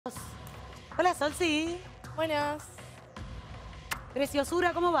Hola, Solsi. Buenas.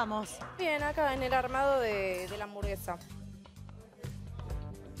 Preciosura, ¿cómo vamos? Bien, acá en el armado de la hamburguesa.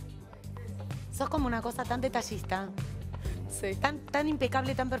 Sos como una cosa tan detallista, Sí. tan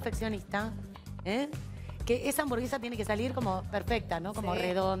impecable, tan perfeccionista, ¿eh? Que esa hamburguesa tiene que salir como perfecta, ¿no? Como Sí.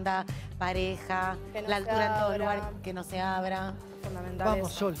 redonda, pareja, Que no la se altura en todo abra. lugar, que no se abra. Fundamental. Vamos,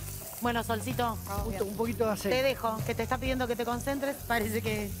 eso. Sol. Bueno, Solcito, Un poquito de te aceite. dejo, que te está pidiendo que te concentres.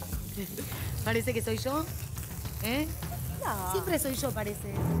 Parece que soy yo, ¿eh? No. Siempre soy yo,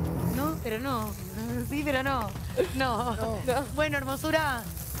 parece. ¿No? Pero no. Sí, pero no. No. No. Bueno, hermosura.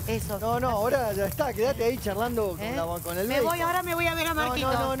 Eso. No, ahora ya está. Quédate ahí charlando ¿Eh? con el Me médico. voy, ahora me voy a ver a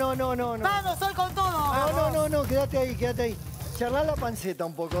Marquito. No. Vamos, Sol, con todo. No, quédate ahí. Charlá la panceta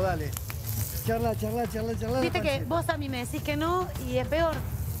un poco, dale. Charla Viste la que panceta. vos a mí me decís que no y es peor.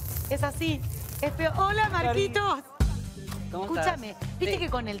 Es así. Es peor. Hola, Marquitos. ¿Cómo Escúchame, estás? viste Sí. que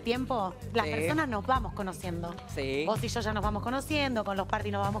con el tiempo las Sí. personas nos vamos conociendo. Sí. Vos y yo ya nos vamos conociendo, con los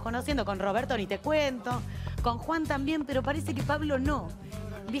party nos vamos conociendo, con Roberto ni te cuento, con Juan también, pero parece que Pablo no.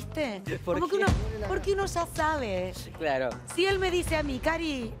 ¿Viste? ¿Por Como que qué? porque uno ya sabe. Claro. Si él me dice a mí,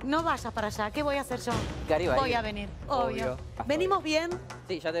 Cari, no vayas para allá, ¿qué voy a hacer yo? Cari va a Voy ir. a venir, obvio. Obvio. ¿Venimos bien?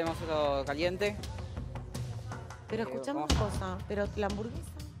 Sí, ya tenemos eso caliente. Pero escuchame vamos. una cosa, pero la hamburguesa,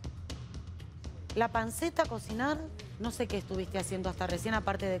 la panceta, cocinar, no sé qué estuviste haciendo hasta recién,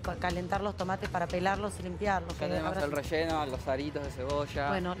 aparte de calentar los tomates para pelarlos y limpiarlos. Ya que tenemos habrás- el relleno, los aritos de cebolla.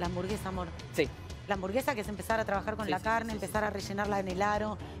 Bueno, la hamburguesa, amor. Sí. La hamburguesa que es empezar a trabajar con Sí, la sí, carne, sí, sí. empezar a rellenarla en el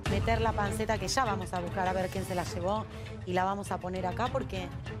aro, meter la panceta que ya vamos a buscar a ver quién se la llevó y la vamos a poner acá porque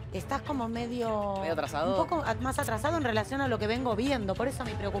estás como medio... Medio atrasado. Un poco más atrasado en relación a lo que vengo viendo, por eso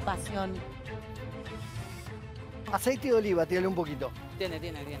mi preocupación. Aceite de oliva, tírale un poquito. Tiene.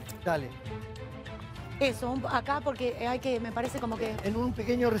 Dale. Eso, acá porque hay que, me parece como que... En un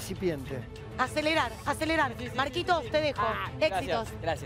pequeño recipiente. Acelerar. Marquitos, te dejo. Éxitos. Gracias.